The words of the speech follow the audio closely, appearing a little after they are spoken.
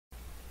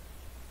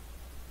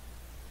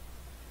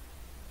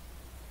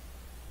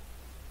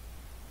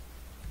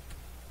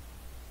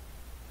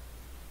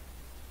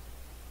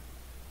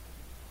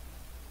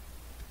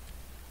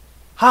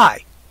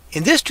Hi,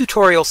 in this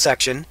tutorial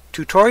section,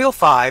 Tutorial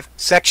 5,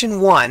 Section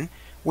 1,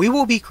 we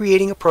will be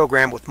creating a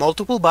program with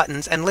multiple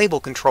buttons and label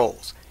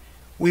controls.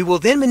 We will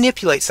then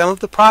manipulate some of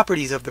the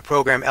properties of the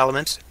program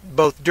elements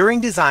both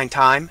during design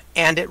time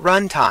and at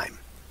run time.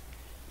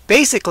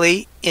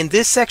 Basically, in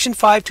this Section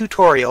 5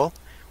 tutorial,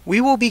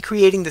 we will be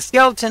creating the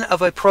skeleton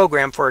of a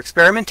program for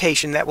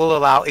experimentation that will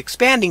allow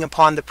expanding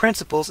upon the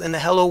principles in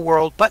the Hello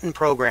World button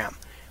program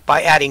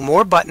by adding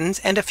more buttons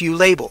and a few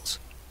labels.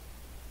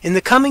 In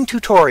the coming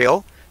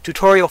tutorial,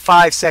 Tutorial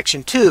 5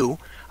 Section 2,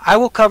 I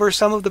will cover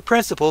some of the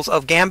principles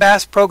of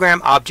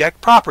GAMBAS-Program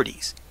object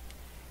properties.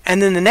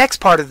 And in the next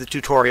part of the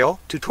tutorial,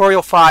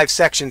 Tutorial 5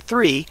 Section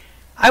 3,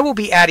 I will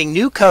be adding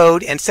new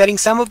code and setting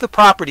some of the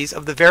properties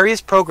of the various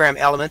program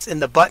elements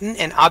in the button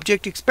and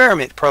object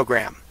experiment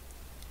program.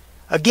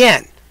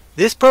 Again,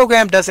 this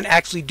program doesn't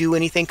actually do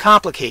anything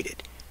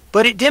complicated,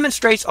 but it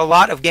demonstrates a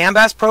lot of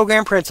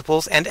GAMBAS-Program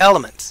principles and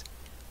elements.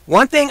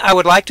 One thing I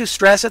would like to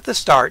stress at the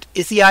start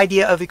is the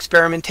idea of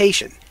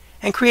experimentation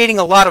and creating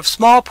a lot of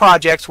small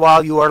projects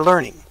while you are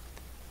learning.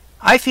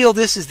 I feel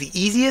this is the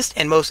easiest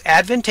and most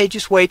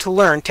advantageous way to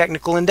learn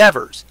technical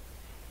endeavors.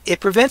 It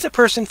prevents a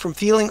person from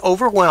feeling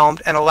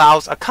overwhelmed and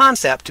allows a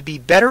concept to be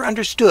better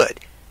understood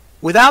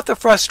without the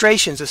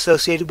frustrations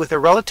associated with a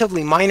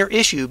relatively minor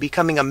issue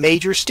becoming a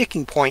major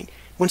sticking point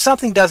when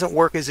something doesn't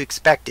work as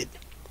expected.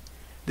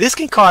 This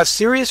can cause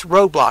serious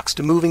roadblocks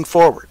to moving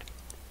forward.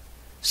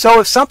 So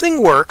if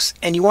something works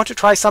and you want to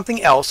try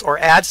something else or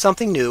add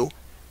something new,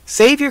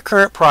 save your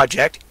current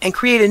project and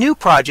create a new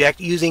project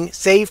using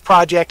Save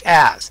Project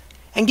As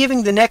and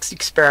giving the next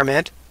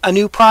experiment a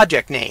new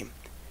project name.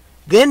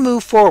 Then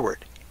move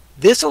forward.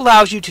 This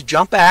allows you to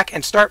jump back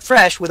and start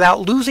fresh without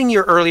losing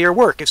your earlier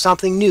work if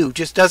something new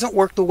just doesn't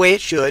work the way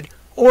it should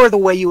or the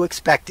way you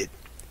expected.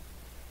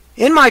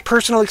 In my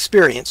personal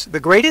experience, the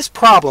greatest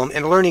problem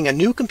in learning a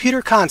new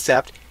computer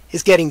concept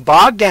is getting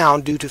bogged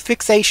down due to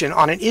fixation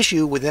on an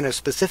issue within a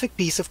specific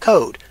piece of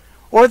code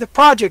or the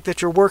project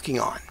that you're working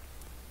on.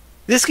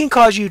 This can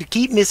cause you to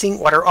keep missing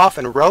what are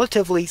often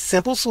relatively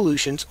simple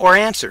solutions or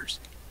answers.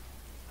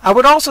 I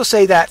would also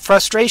say that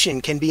frustration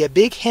can be a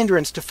big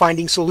hindrance to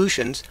finding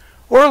solutions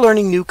or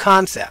learning new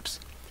concepts.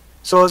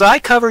 So as I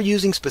cover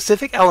using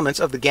specific elements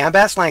of the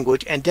GAMBAS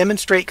language and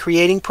demonstrate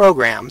creating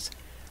programs,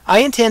 I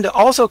intend to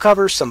also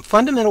cover some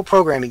fundamental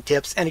programming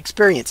tips and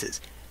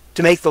experiences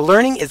to make the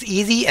learning as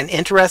easy and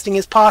interesting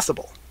as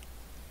possible.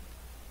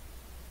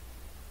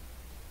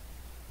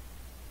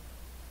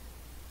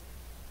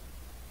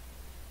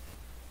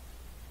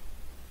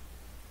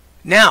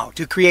 Now,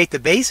 to create the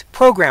base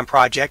program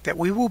project that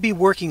we will be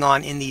working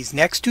on in these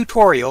next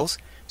tutorials,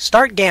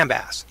 start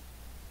GAMBAS.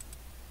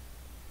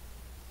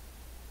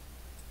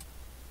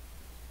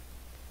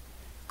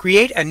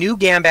 Create a new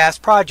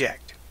GAMBAS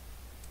project.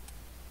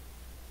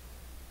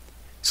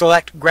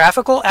 Select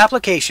Graphical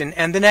Application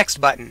and the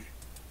Next button.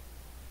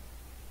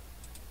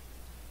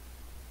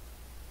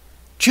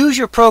 Choose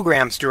your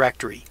Programs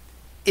directory.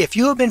 If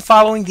you have been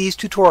following these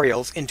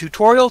tutorials, in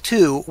Tutorial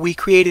 2 we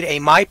created a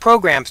My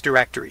Programs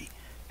directory.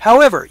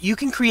 However, you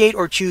can create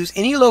or choose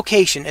any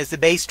location as the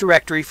base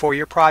directory for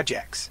your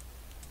projects.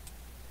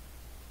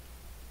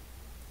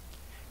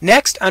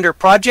 Next, under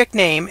Project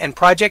Name and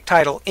Project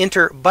Title,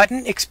 enter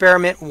Button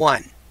Experiment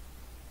 1.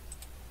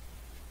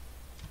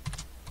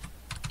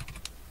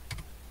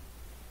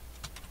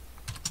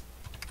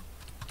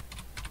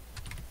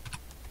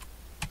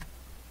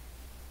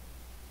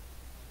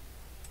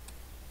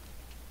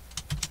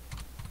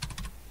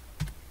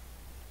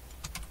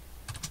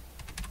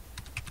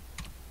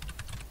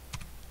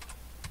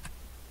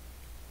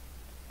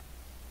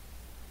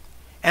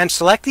 And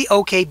select the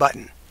OK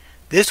button.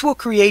 This will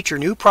create your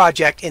new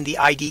project in the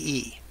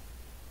IDE.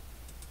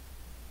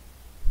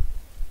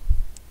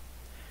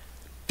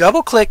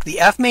 Double-click the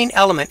fmain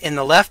element in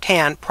the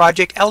left-hand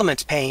Project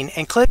Elements pane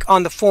and click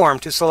on the form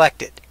to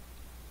select it.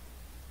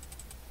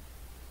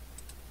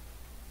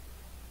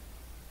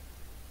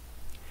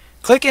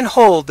 Click and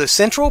hold the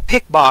central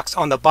pick box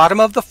on the bottom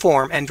of the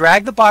form and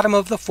drag the bottom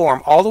of the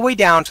form all the way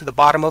down to the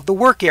bottom of the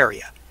work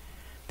area.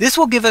 This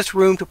will give us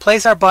room to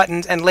place our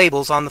buttons and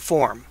labels on the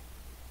form.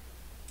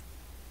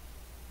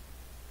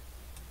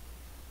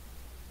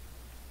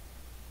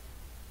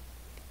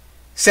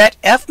 Set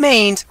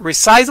fmain's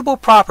resizable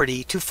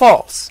property to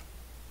false.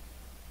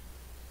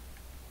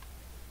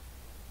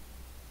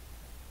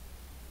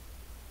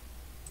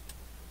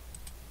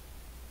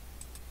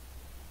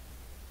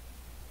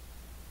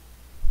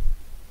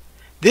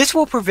 This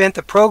will prevent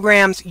the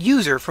program's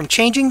user from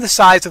changing the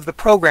size of the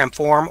program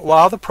form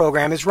while the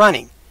program is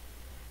running.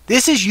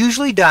 This is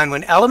usually done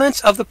when elements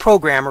of the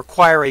program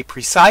require a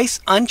precise,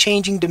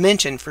 unchanging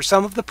dimension for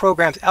some of the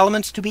program's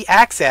elements to be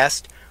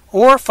accessed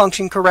or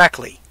function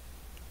correctly.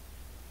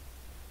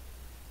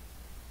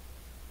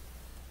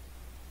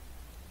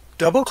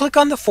 Double-click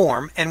on the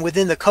form and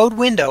within the code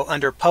window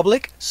under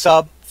Public,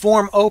 Sub,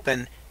 Form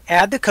Open,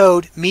 add the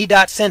code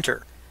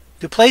me.center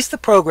to place the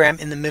program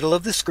in the middle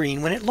of the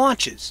screen when it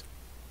launches.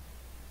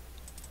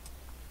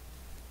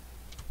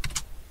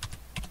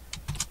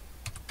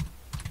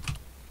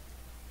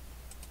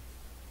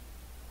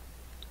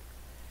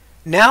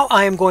 Now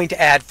I am going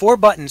to add 4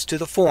 buttons to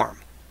the form.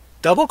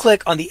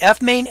 Double-click on the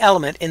fMain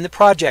element in the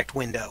project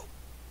window.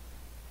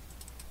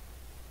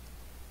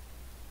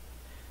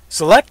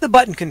 Select the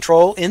button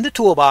control in the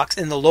toolbox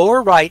in the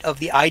lower right of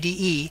the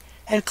IDE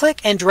and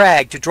click and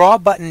drag to draw a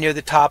button near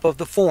the top of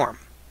the form.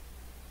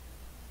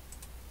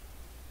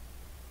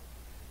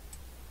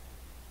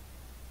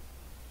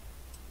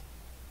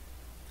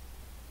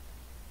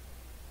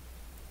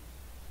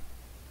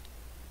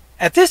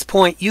 At this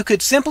point, you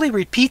could simply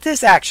repeat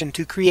this action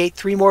to create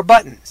 3 more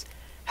buttons.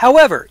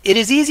 However, it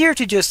is easier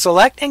to just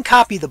select and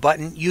copy the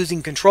button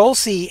using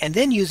Ctrl-C and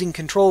then using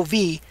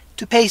Ctrl-V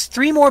to paste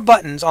 3 more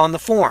buttons on the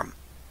form.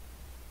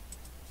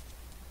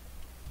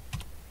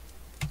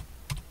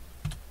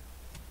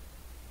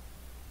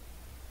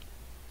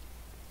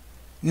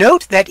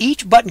 Note that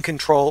each button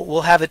control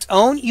will have its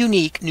own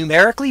unique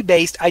numerically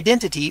based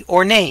identity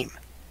or name.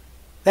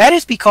 That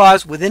is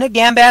because within a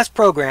GAMBAS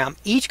program,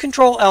 each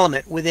control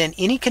element within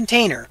any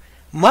container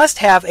must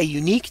have a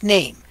unique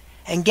name,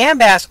 and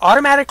GAMBAS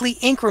automatically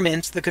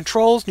increments the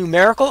control's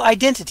numerical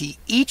identity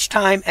each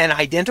time an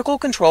identical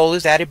control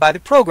is added by the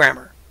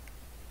programmer.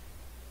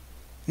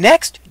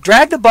 Next,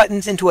 drag the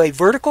buttons into a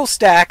vertical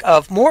stack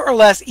of more or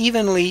less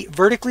evenly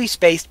vertically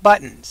spaced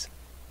buttons.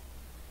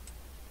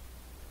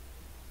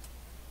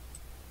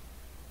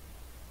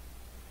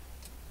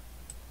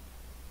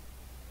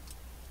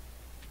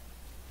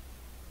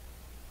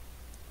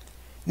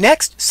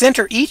 Next,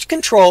 center each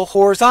control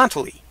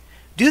horizontally.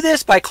 Do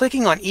this by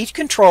clicking on each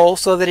control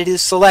so that it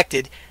is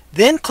selected,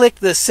 then click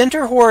the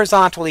Center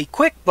Horizontally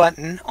Quick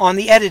button on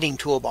the editing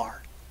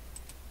toolbar.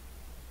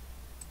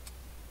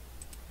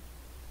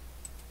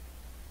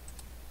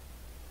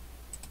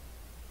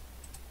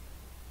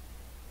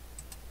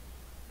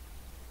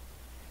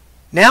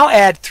 Now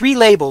add 3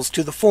 labels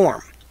to the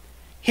form.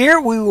 Here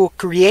we will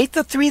create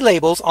the 3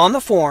 labels on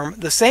the form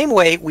the same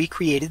way we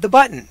created the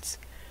buttons.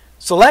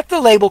 Select the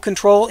label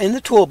control in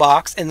the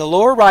toolbox in the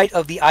lower right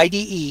of the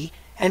IDE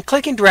and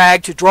click and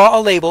drag to draw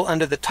a label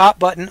under the top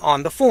button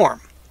on the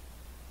form.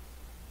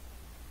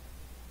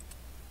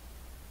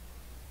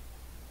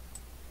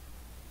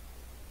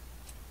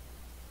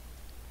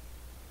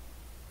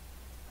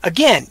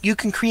 Again, you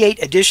can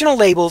create additional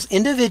labels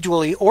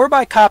individually or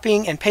by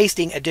copying and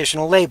pasting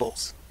additional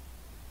labels.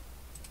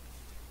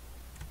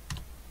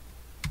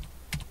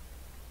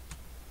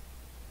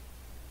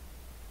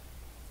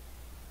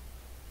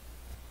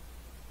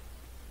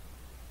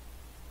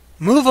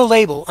 Move a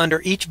label under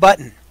each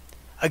button.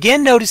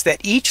 Again, notice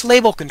that each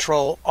label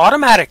control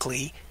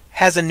automatically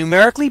has a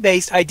numerically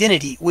based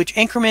identity which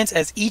increments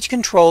as each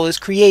control is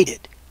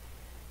created.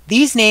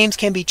 These names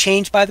can be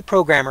changed by the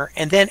programmer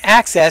and then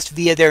accessed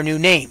via their new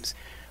names.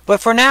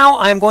 But for now,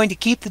 I am going to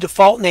keep the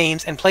default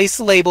names and place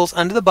the labels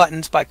under the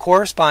buttons by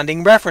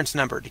corresponding reference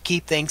number to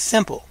keep things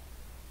simple.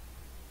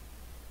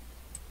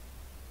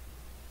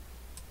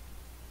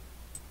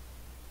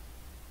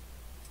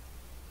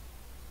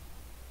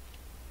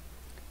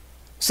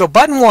 So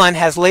button 1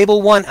 has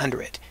label 1 under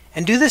it,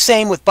 and do the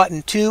same with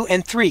button 2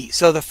 and 3,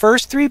 so the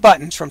first 3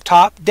 buttons from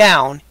top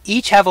down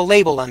each have a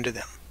label under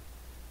them.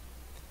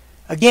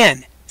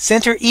 Again,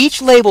 center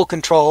each label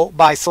control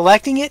by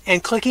selecting it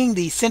and clicking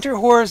the Center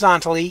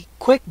Horizontally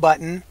Quick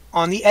button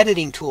on the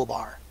editing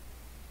toolbar.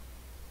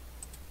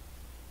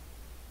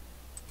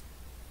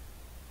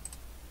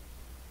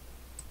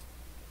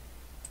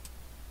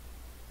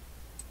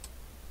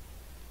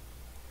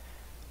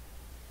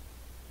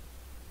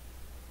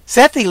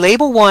 Set the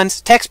Label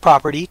 1's text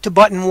property to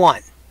button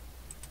 1.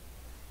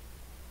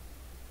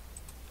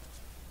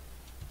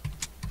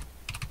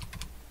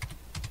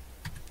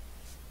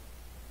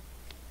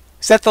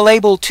 Set the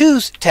Label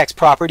 2's text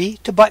property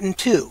to button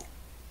 2.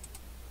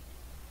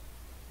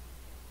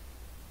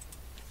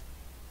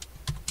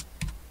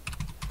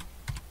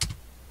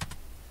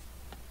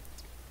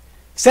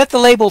 Set the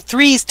Label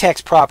 3's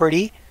text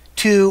property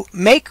to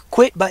Make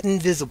Quit Button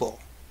Visible.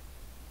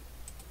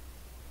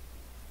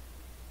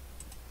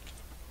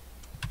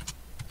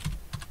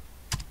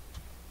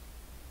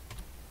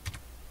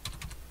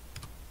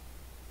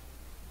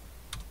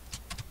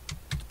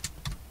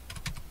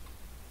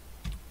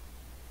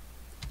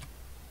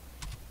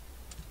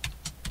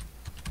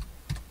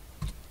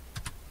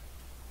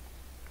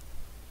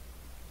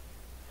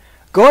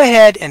 Go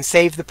ahead and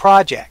save the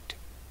project.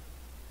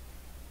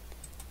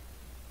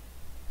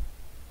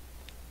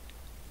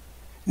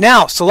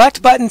 Now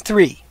select button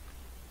 3.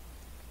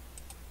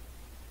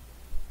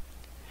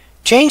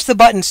 Change the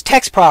button's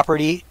text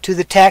property to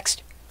the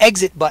text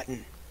Exit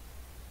button.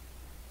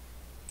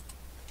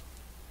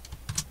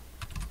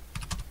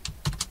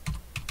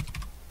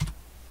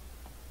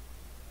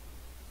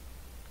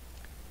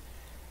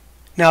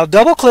 Now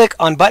double-click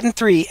on button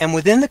 3 and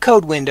within the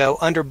code window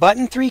under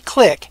button 3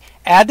 click,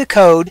 add the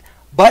code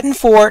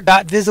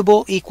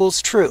button4.visible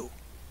equals true.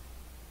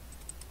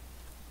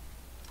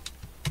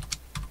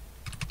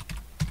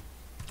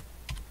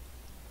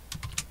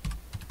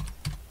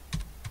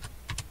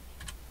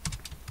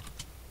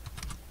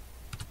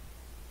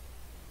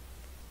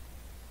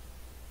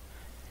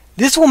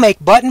 This will make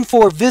button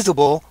 4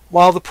 visible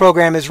while the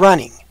program is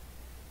running.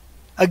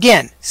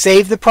 Again,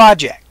 save the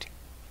project.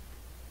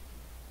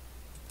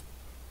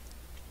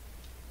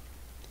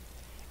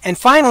 And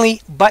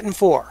finally, button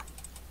 4.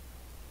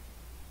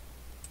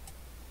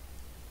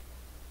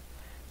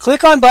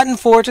 Click on button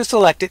 4 to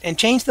select it and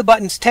change the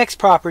button's text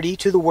property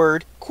to the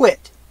word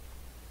Quit.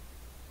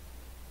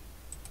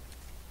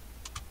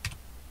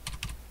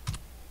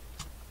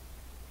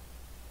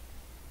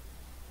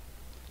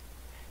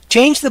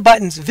 Change the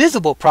button's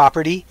visible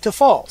property to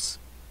False.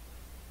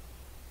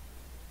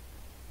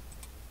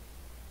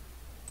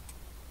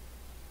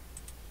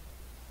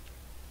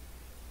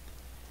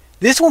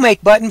 This will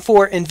make button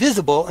 4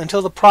 invisible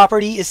until the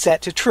property is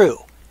set to True.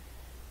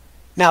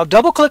 Now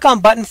double-click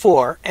on button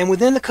 4 and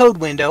within the code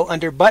window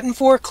under button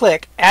 4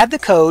 click, add the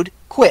code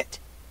Quit.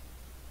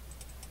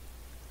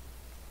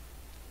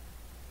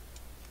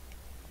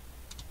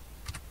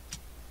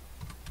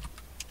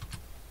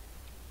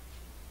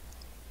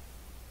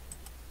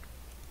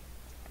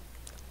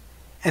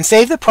 And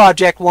save the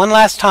project one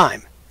last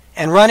time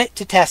and run it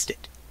to test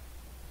it.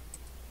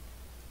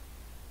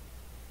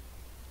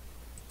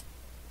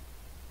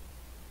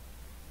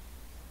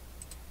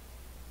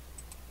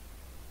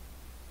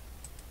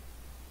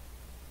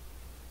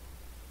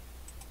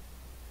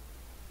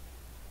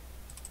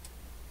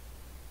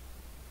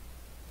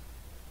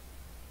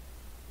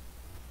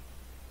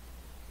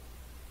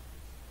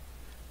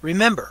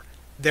 Remember,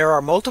 there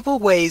are multiple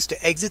ways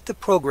to exit the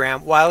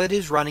program while it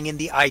is running in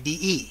the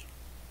IDE.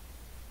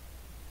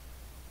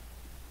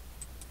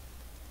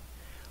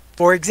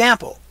 For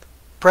example,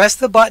 press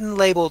the button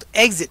labeled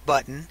Exit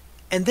button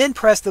and then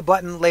press the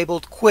button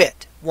labeled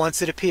Quit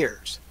once it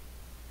appears.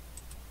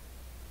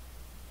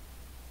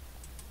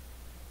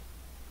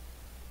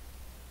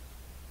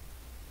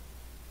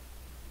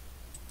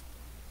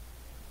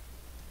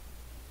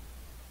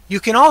 You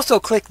can also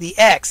click the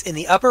X in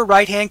the upper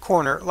right-hand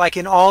corner like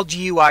in all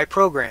GUI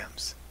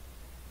programs.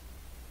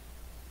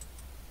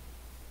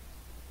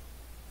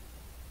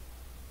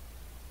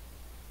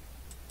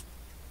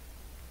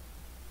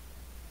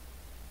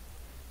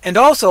 And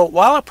also,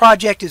 while a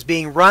project is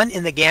being run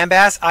in the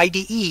GAMBAS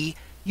IDE,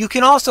 you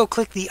can also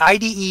click the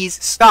IDE's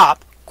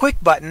Stop Quick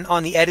button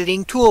on the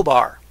editing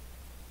toolbar.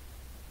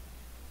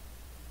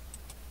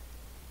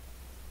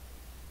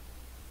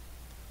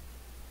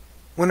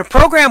 When a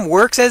program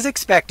works as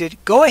expected,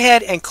 go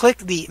ahead and click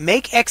the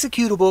Make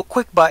Executable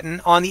Quick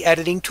button on the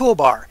editing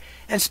toolbar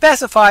and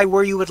specify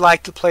where you would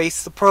like to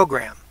place the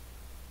program.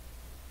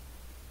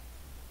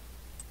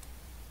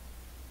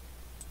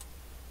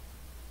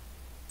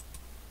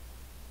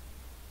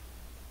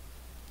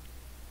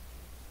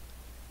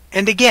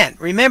 And again,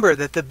 remember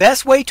that the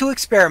best way to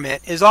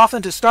experiment is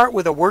often to start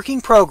with a working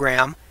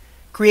program,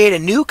 create a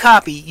new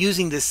copy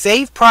using the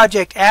Save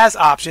Project As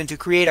option to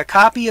create a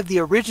copy of the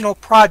original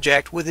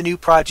project with a new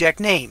project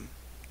name.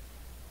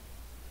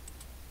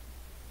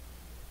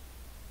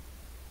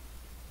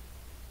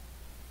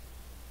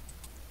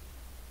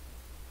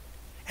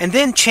 And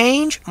then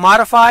change,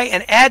 modify,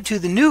 and add to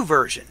the new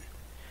version.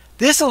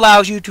 This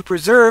allows you to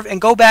preserve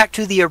and go back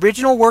to the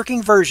original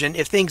working version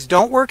if things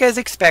don't work as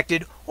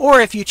expected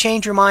or if you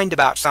change your mind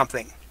about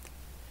something.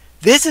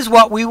 This is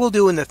what we will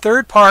do in the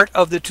third part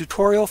of the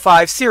Tutorial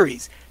 5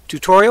 series,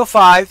 Tutorial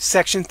 5,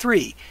 Section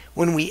 3,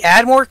 when we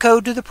add more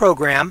code to the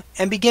program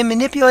and begin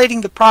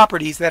manipulating the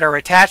properties that are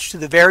attached to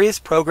the various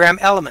program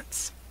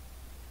elements.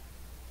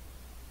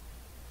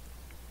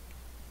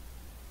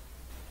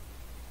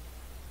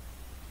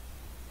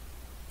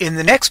 In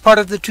the next part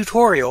of the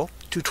tutorial,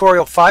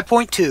 Tutorial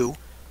 5.2,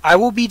 I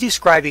will be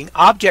describing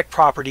object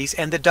properties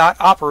and the dot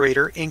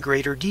operator in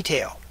greater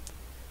detail.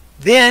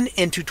 Then,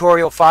 in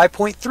Tutorial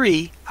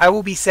 5.3, I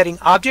will be setting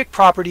object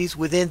properties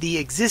within the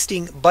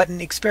existing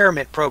button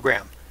experiment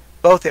program,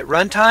 both at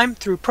runtime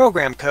through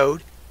program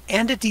code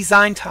and at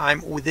design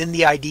time within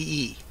the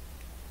IDE.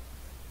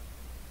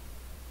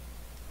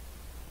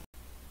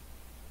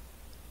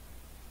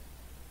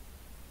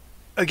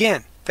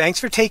 Again, thanks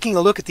for taking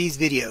a look at these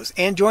videos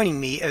and joining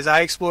me as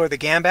I explore the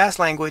GAMBAS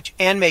language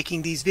and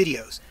making these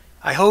videos.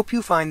 I hope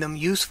you find them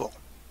useful.